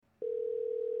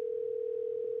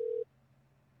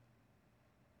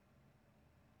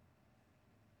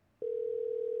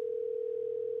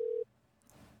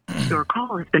Your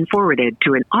call has been forwarded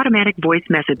to an automatic voice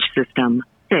message system.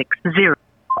 60.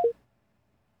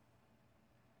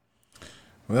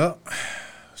 Well, I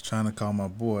was trying to call my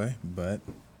boy, but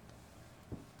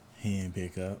he didn't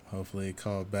pick up. Hopefully he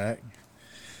called back.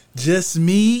 Just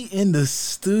me in the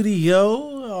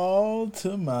studio, all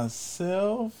to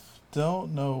myself.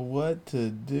 Don't know what to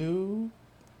do.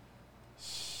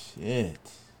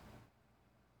 Shit.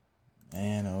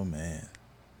 Man, oh man.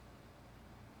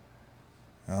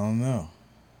 I don't know.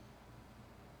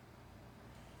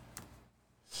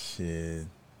 Shit.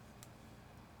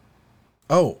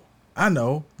 Oh, I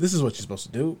know. This is what you're supposed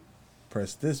to do.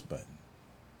 Press this button.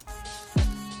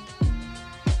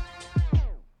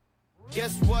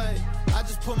 Guess what? I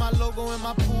just put my logo in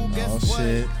my pool. Guess what?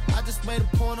 Shit. I just made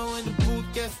a porno in the booth.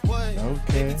 Guess what?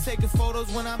 Okay. They be taking photos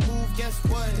when I move. Guess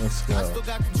what? Let's go. I still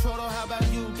got control. How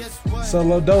about you? Guess what?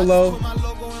 Solo Dolo, I just put my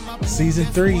logo in my pool. Season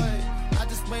Guess 3, what? I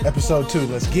just made a Episode 2.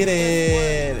 porno Let's in get the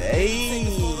it. booth. Hey.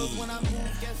 Taking photos when I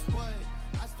move. Guess what?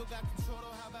 I still got control.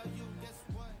 How about you? Guess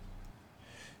what?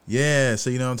 Yeah, so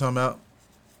you know what I'm talking about?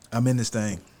 I'm in this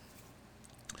thing.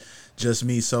 Just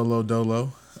me, Solo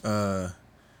Dolo.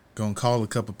 Gonna call a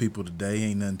couple people today.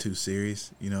 Ain't nothing too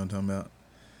serious. You know what I'm talking about?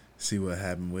 See what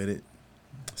happened with it.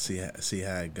 See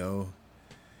how it go.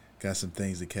 Got some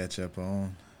things to catch up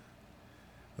on.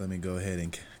 Let me go ahead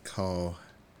and call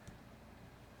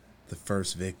the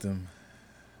first victim,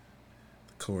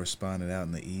 the correspondent out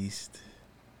in the East.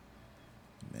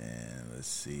 Man, let's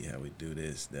see how we do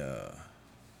this. Yeah,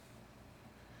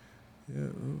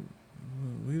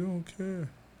 we don't care.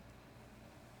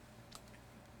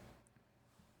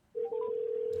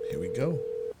 Here we go.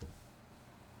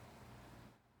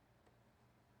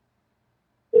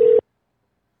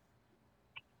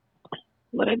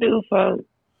 What it do, folks?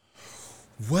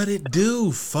 What it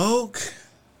do, folk?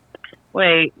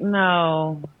 Wait,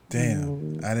 no.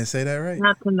 Damn, I didn't say that right.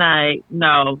 Not tonight.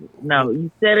 No,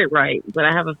 you said it right, but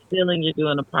I have a feeling you're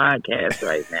doing a podcast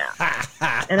right now.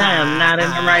 And I am not in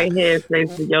the right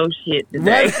headspace for your shit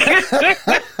today.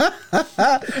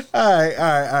 All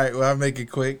right. Well, I'll make it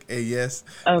quick. And yes,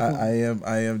 Okay.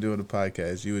 I am doing a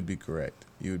podcast. You would be correct.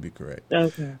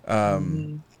 Okay.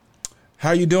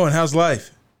 How you doing? How's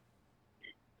life?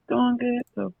 Going good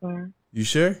so far. You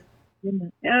sure?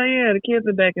 Hell yeah, the kids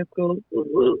are back in school.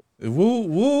 Woo.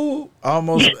 Woo.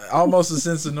 Almost a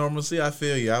sense of normalcy. I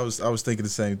feel you. I was thinking the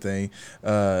same thing.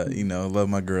 Love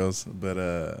my girls, but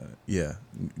yeah,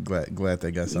 glad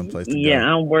they got someplace to go. Yeah,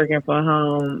 I'm working from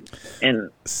home and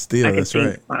still, I can that's think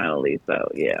right. finally, so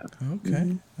yeah.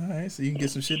 Okay. All right, so you can get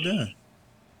some shit done.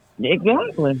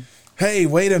 Exactly. Hey,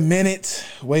 wait a minute.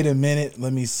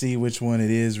 Let me see which one it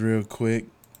is real quick.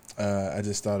 I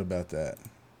just thought about that.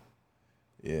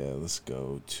 Yeah, let's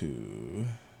go to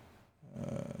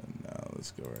now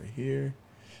let's go right here.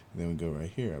 Then we go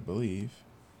right here, I believe.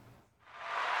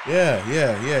 Yeah.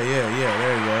 There you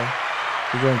go.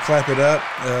 We're gonna clap it up.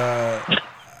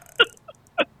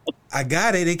 I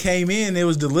got it. It came in. It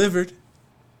was delivered.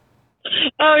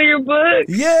 Oh, your book?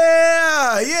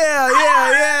 Yeah.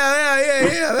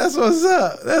 That's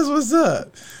what's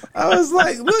up. I was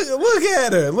like, look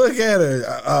at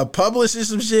her. Publishing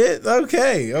some shit.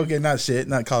 Okay,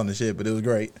 not calling it shit, but it was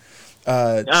great.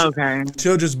 Okay.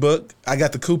 Children's book. I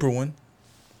got the Cooper one.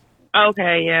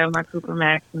 Okay, yeah, my Cooper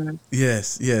Maximus.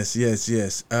 Yes.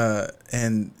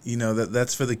 And you know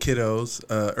that's for the kiddos.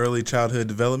 Early childhood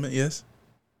development. Yes.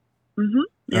 Mhm.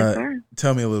 Yes, sir.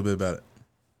 Tell me a little bit about it.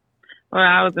 Well,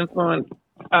 I was influenced.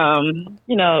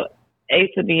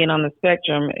 Asa being on the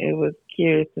spectrum, it was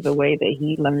curious to the way that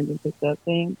he learned and picked up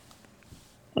things.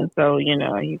 And so,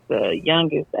 he's the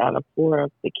youngest out of 4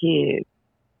 of the kids,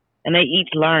 and they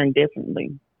each learn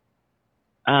differently.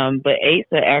 But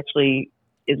Asa actually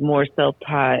is more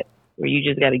self-taught, where you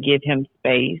just got to give him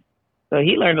space. So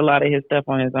he learned a lot of his stuff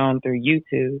on his own through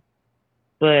YouTube.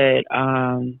 But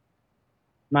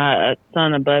my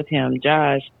son above him,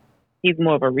 Josh, he's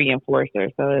more of a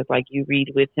reinforcer. So it's like you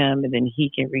read with him and then he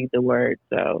can read the word.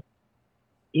 So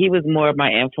he was more of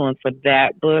my influence for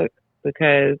that book,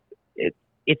 because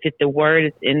if the word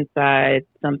is inside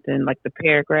something like the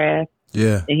paragraph,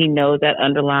 yeah, and he knows that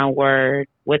underlying word,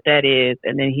 what that is,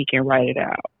 and then he can write it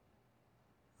out.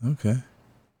 Okay.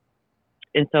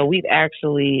 And so we've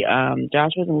actually,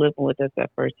 Josh wasn't living with us at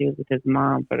first. He was with his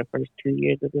mom for the first 2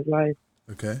 years of his life.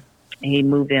 Okay. And he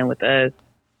moved in with us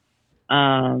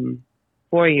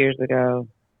 4 years ago,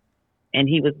 and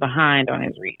he was behind on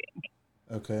his reading.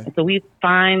 Okay. And so we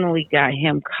finally got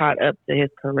him caught up to his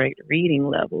correct reading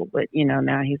level, but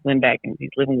now he's went back and he's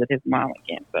living with his mom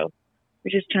again. So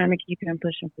we're just trying to keep him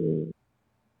pushing forward.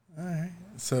 All right.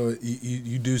 So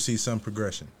you do see some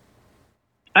progression.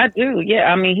 I do. Yeah.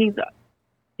 I mean,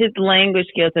 his language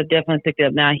skills have definitely picked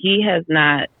up. Now he has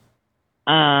not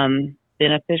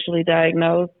been officially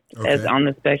diagnosed as on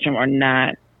the spectrum or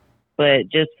not, but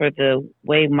just for the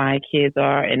way my kids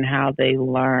are and how they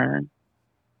learn,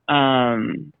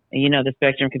 the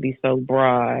spectrum could be so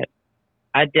broad.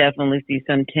 I definitely see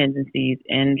some tendencies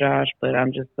in Josh, but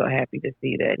I'm just so happy to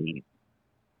see that he's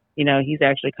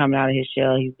actually coming out of his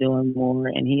shell. He's doing more,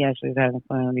 and he actually is having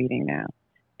fun reading now.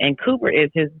 And Cooper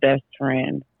is his best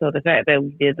friend. So the fact that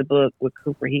we did the book with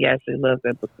Cooper, he actually loves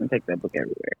that book and takes that book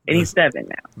everywhere. And he's 7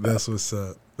 now. That's what's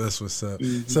up.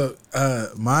 Mm-hmm. So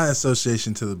my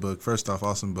association to the book, first off,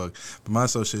 awesome book. But my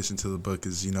association to the book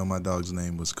is, my dog's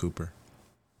name was Cooper.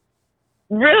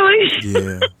 Really?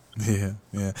 Yeah.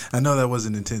 I know that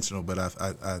wasn't intentional, but I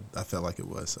felt like it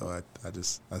was. So I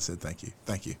said thank you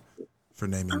for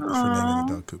naming the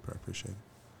dog Cooper. I appreciate it.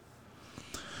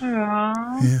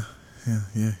 Aww. Yeah.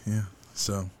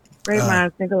 So great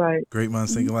minds think alike. Great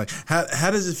minds think alike.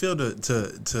 How does it feel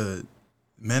to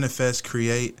manifest,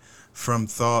 create from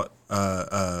thought,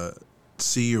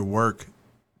 see your work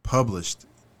published?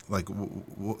 Like,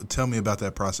 tell me about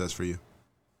that process for you.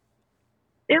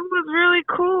 It was really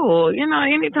cool.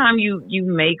 Anytime you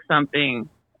make something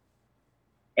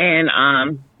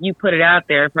and you put it out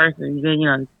there, first,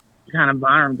 you're kind of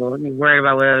vulnerable and you're worried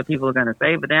about what other people are going to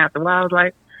say. But then after a while, I was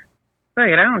like, fuck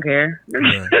it, I don't care.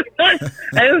 Right.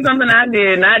 That was something I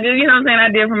did. And I just, I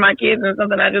did for my kids and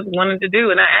something I just wanted to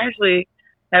do. And I actually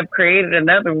have created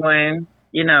another one,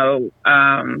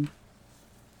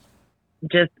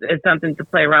 just as something to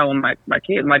play around with my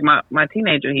kids. Like my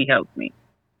teenager, he helps me.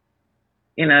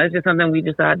 It's just something we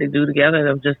decided to do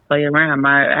together to just play around.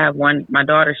 I have my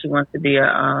daughter, she wants to be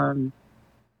into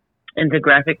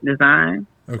graphic design.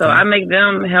 Okay. So I make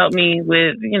them help me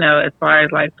with, as far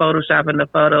as like photoshopping the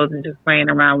photos and just playing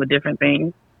around with different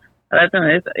things.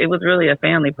 It was really a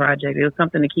family project. It was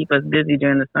something to keep us busy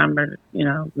during the summer. We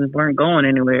weren't going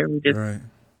anywhere. We just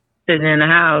sitting in the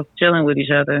house, chilling with each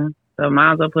other. So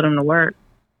might as well put them to work.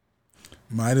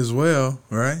 Might as well,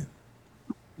 right?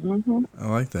 Mm-hmm. I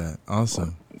like that.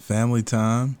 Awesome. Family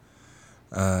time,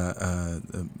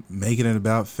 making it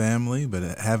about family, but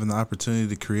having the opportunity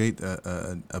to create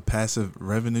a passive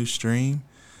revenue stream,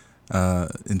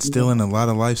 instilling a lot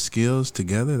of life skills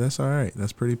together. That's all right.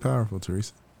 That's pretty powerful,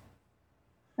 Teresa.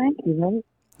 Thank you, mate.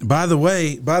 By the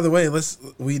way,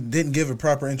 we didn't give a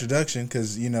proper introduction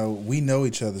because, we know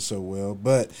each other so well,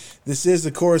 but this is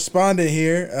the correspondent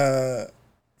here,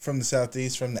 from the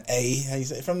Southeast, from the A. How you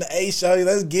say? From the A, shawty.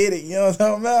 Let's get it. You know what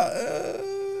I'm talking about?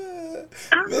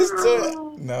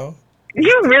 Mr. No.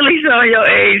 You really show your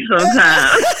age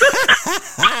sometimes.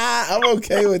 I'm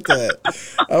okay with that.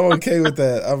 I'm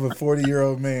a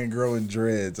 40-year-old man growing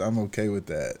dreads. I'm okay with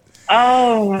that.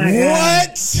 Oh, my God.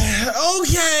 What?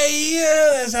 Okay.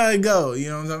 Yeah, that's how it go. You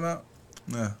know what I'm talking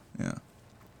about? Yeah.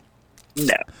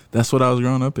 No. That's what I was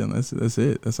growing up in. That's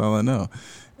it. That's all I know.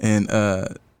 And,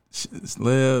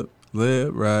 live,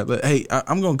 right. Hey,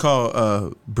 I'm gonna call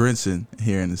Brinson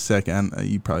here in a second.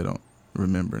 You probably don't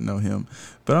know him,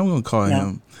 but I'm gonna call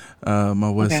him my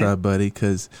West Side buddy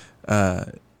because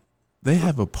they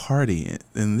have a party,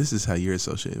 and this is how you're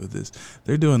associated with this.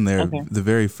 They're doing the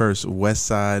very first West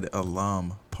Side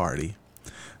alum party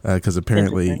because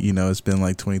apparently it's been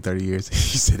like 20, 30 years.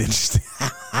 You said interesting.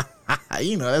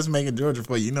 That's Macon, Georgia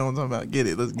for you. You know what I'm talking about? Get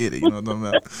it. Let's get it. You know what I'm talking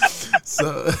about?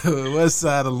 So, West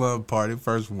Side alum party,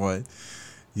 first one.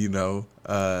 Got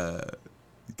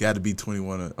to be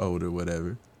 21 or older,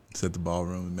 whatever. It's at the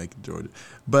ballroom in Macon, Georgia.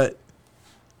 But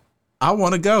I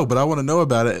want to go, but I want to know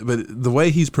about it. But the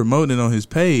way he's promoting it on his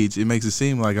page, it makes it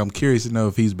seem like I'm curious to know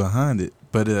if he's behind it.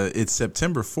 But it's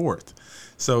September 4th.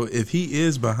 So if he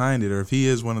is behind it, or if he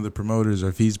is one of the promoters, or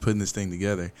if he's putting this thing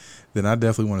together, then I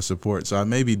definitely want to support. So I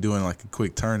may be doing like a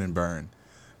quick turn and burn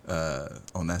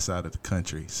on that side of the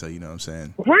country. So you know what I'm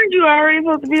saying? Weren't you already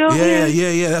supposed to be over here?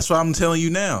 Yeah. That's why I'm telling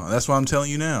you now.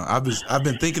 I've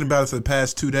been thinking about it for the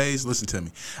past 2 days. Listen to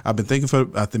me. I've been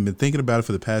thinking about it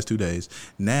for the past 2 days.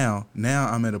 Now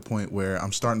I'm at a point where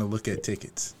I'm starting to look at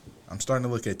tickets.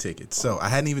 So I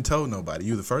hadn't even told nobody.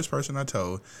 You're the first person I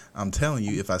told. I'm telling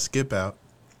you, if I skip out,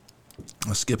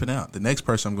 I'm skipping out. The next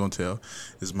person I'm going to tell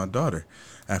is my daughter.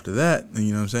 After that,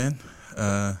 you know what I'm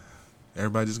saying?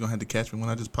 Everybody just going to have to catch me when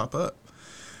I just pop up.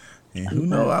 And who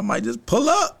knows, I might just pull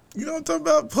up. You know what I'm talking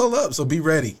about? Pull up. So be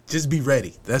ready. Just be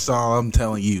ready. That's all I'm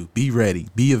telling you. Be ready.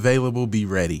 Be available. Be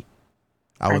ready.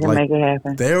 I would make it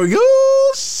happen. There we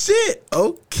go. Shit.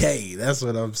 Okay. That's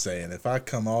what I'm saying. If I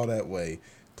come all that way,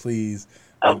 please.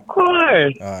 Of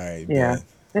course. All right. Yeah.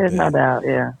 There's no doubt.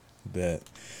 Yeah. Bet.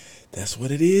 That's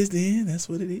what it is, then. That's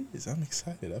what it is. I'm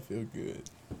excited. I feel good.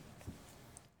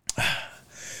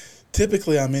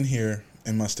 Typically, I'm in here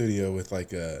in my studio with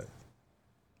like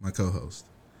my co-host.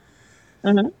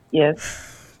 Mm-hmm.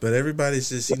 Yes. But everybody's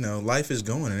just, life is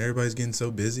going and everybody's getting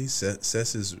so busy.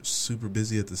 Sess is super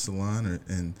busy at the salon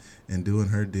and doing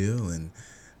her deal. And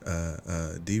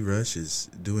D-Rush is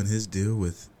doing his deal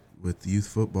with youth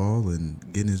football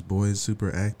and getting his boys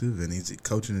super active. And he's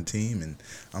coaching a team. And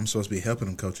I'm supposed to be helping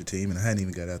him coach a team. And I hadn't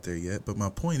even got out there yet. But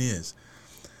my point is,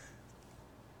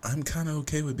 I'm kind of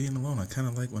okay with being alone. I kind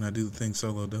of like when I do the thing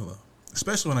solo dolo.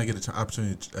 Especially when I get an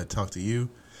opportunity to talk to you.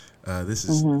 This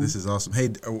is awesome. Hey,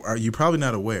 are you probably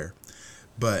not aware,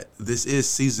 but this is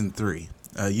season 3.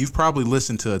 You've probably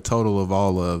listened to a total of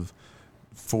all of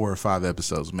 4 or 5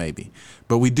 episodes, maybe.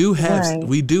 But we do have Right.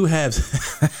 Jesus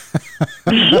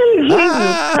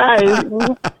Christ.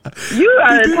 You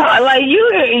are like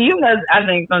you must. I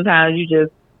think sometimes you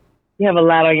have a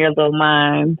lot on your little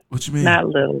mind. What you mean? Not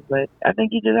little, but I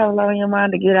think you just have a lot on your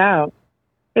mind to get out.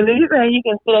 Because if you say you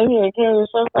can sit up here and carry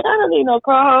yourself, like, I don't need no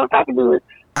co-host. I can do it.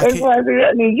 I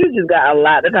mean, you just got a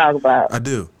lot to talk about. I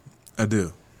do.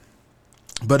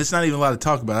 But it's not even a lot to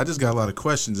talk about. I just got a lot of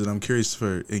questions, and I'm curious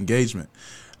for engagement.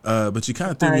 But you kind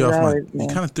of threw me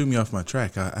off my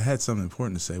track. I had something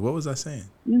important to say. What was I saying?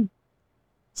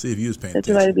 See if you was paying That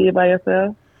you attention. like to be by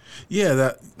yourself? Yeah,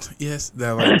 that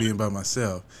I like being by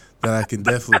myself. That I can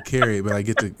definitely carry, but I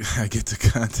get to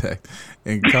contact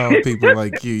and call people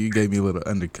like you. You gave me a little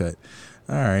undercut.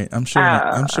 All right, I'm sure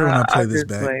when I play this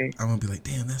back, I'm gonna be like,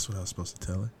 damn, that's what I was supposed to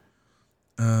tell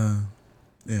her.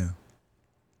 Yeah.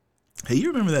 Hey, you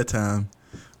remember that time?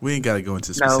 We ain't got to go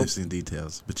into specifics and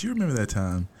details, but you remember that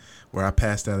time where I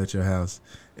passed out at your house,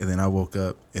 and then I woke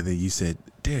up, and then you said,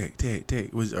 Derek, or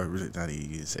not you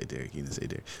didn't say Derek,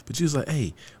 but you was like,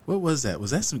 hey, what was that?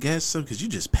 Was that some gas or something? Because you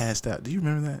just passed out. Do you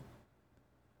remember that?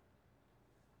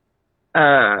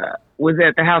 Was it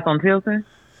at the house on Tilton?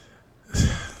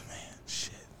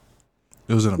 Shit.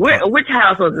 It was an apartment. Which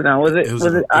house was it on? I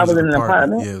was in an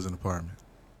apartment? Yeah, it was an apartment.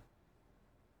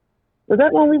 Was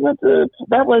that when we went to?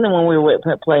 That wasn't when we were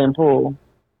playing pool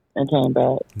and came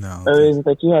back. No. Or is it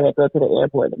that you had to go to the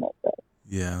airport the next day?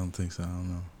 Yeah, I don't think so. I don't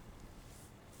know.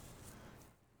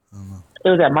 It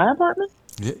was at my apartment?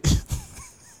 Yeah.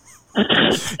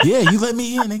 Yeah, you let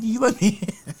me in, nigga. You let me in.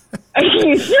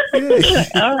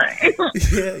 All right.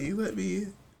 Yeah, you let me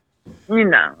in.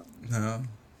 No. No.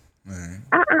 All right.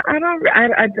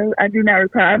 I do not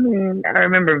recall. I mean, I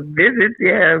remember visits,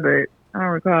 yeah, but I don't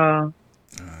recall All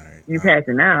right. you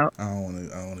passing out. I don't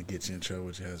want to get you in trouble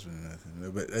with your husband or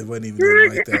nothing, but it wasn't even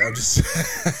nothing like that. I'm just.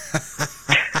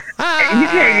 You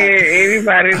can't get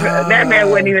anybody. That man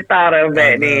wasn't even thought of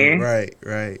back then. Right.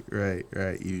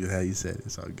 You how you said it.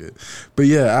 It's all good. But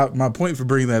yeah, my point for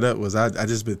bringing that up was I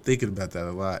just been thinking about that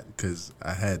a lot because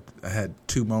I had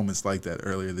 2 moments like that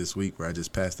earlier this week where I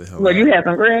just passed the hell. Well, you had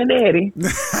some granddaddy.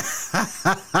 Was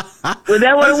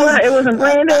that what it was? It was some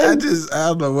granddaddy. I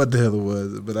don't know what the hell it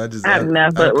was, but I'm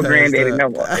not fuck with granddaddy no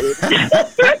more.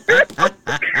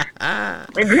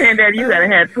 And granddaddy, you gotta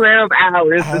have 12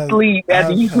 hours to sleep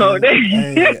after you smoked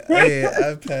that. Hey,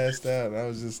 I passed out. And I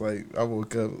was just like, I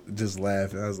woke up just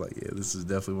laughing. I was like, yeah, this is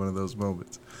definitely one of those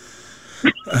moments.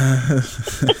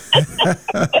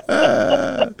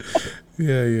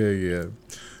 Yeah.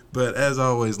 But as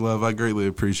always, love, I greatly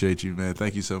appreciate you, man.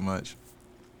 Thank you so much.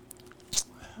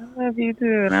 I love you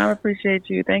too, and I appreciate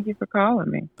you. Thank you for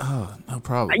calling me. Oh, no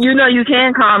problem. You know you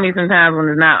can call me sometimes when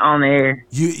it's not on the air.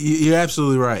 You're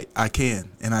absolutely right. I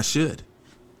can, and I should.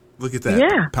 Look at that.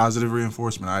 Yeah. Positive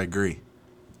reinforcement. I agree.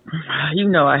 You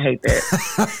know I hate that.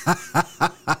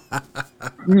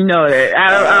 You know that. I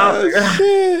don't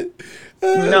Shit.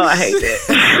 you know I hate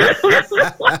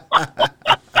that.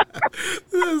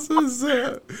 That's what's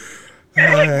up. All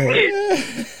right.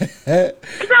 I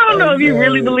don't know if you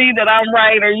really believe that I'm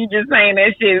right or you just saying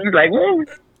that shit. You're like,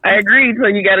 I agree, so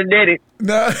you gotta did it.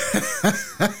 No.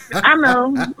 I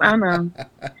know.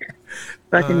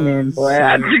 Fucking men, boy.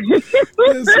 That's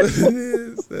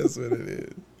what it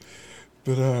is.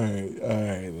 But all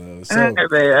right, love. So, I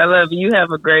love you. You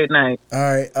have a great night. all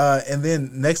right, and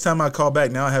then next time I call back,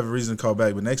 now I have a reason to call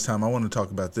back. But next time I want to talk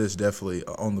about this definitely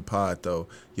on the pod though.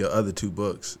 Your other 2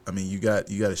 books. I mean, you got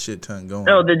a shit ton going.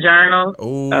 Oh, the journal.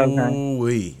 Oh,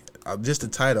 okay. Just the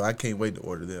title. I can't wait to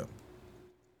order them.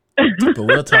 But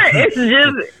we'll talk. It's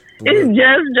just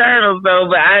journals though.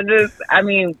 But I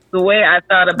mean, the way I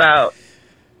thought about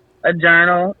a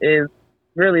journal is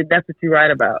really that's what you write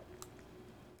about.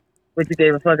 What you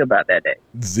gave a fuck about that day.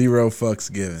 0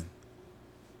 fucks given.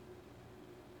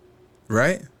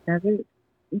 Right? That's it.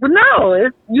 But no,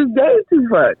 you gave 2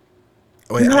 fucks.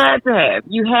 Wait, You had to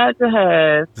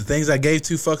have. the things I gave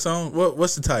 2 fucks on.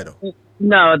 What's the title?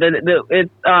 No,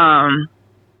 it's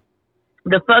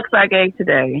the fucks I gave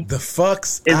today The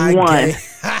fucks is I one gave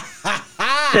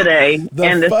today,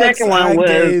 and the fucks second one I was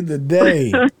gave the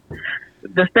day.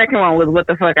 the second one was what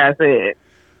the fuck I said.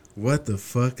 What the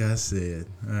fuck I said.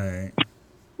 All right.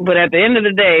 But at the end of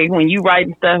the day, when you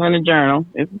writing stuff in the journal,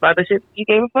 it's about the shit you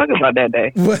gave a fuck about that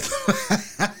day. What?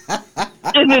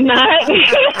 Is it not?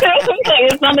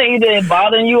 It's something either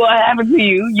bothering you or happened to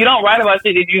you. You don't write about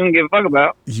shit that you don't give a fuck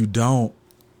about. You don't.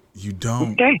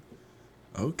 Okay.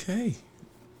 Okay.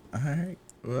 All right.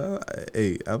 Well,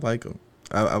 hey, I like them.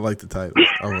 I like the title.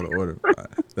 I want to order.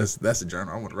 That's a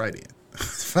journal I want to write in.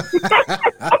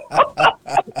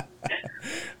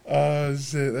 Oh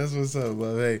shit, that's what's up,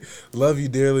 love. Hey, love you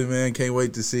dearly, man. Can't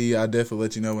wait to see you. I'll definitely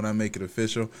let you know when I make it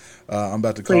official. I'm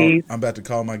about to call. Please. I'm about to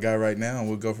call my guy right now, and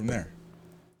we'll go from there.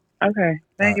 Okay.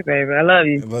 Thank you, baby. I love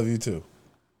you. I love you too.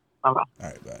 Bye-bye. All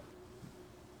right, bye.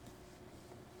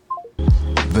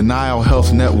 The Nile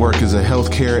Health Network is a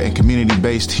healthcare and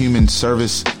community-based human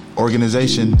service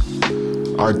organization.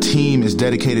 Our team is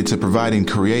dedicated to providing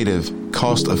creative,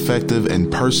 cost-effective, and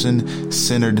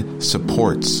person-centered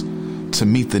supports to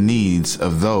meet the needs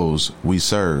of those we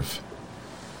serve.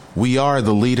 We are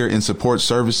the leader in support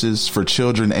services for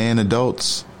children and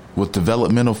adults with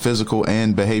developmental, physical,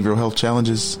 and behavioral health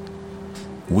challenges.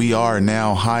 We are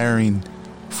now hiring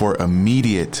for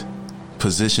immediate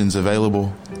positions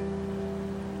available.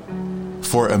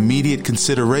 For immediate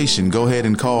consideration, go ahead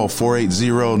and call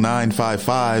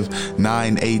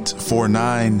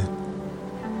 480-955-9849.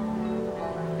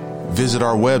 Visit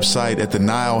our website at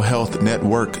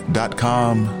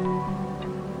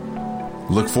thenilehealthnetwork.com.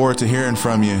 Look forward to hearing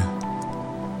from you.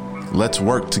 Let's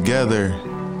work together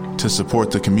to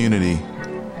support the community.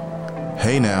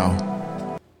 Hey now.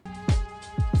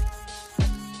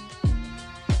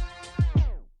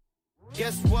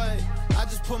 Guess what? I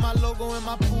just put my logo in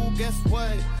my pool. Guess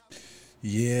what?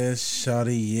 Yeah,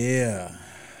 shawty, yeah.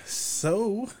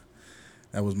 So,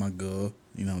 that was my girl.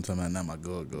 You know what I'm talking about? Not my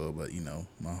girl, but, you know,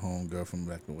 my home girl from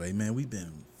back the way. Man, we've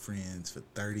been friends for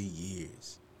 30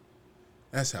 years.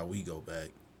 That's how we go back.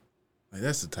 Like,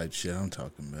 that's the type of shit I'm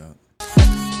talking about.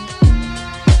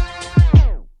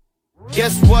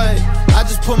 Guess what? I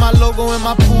just put my logo in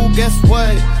my pool. Guess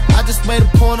what? I just made a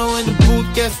porno in the booth.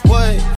 Guess what?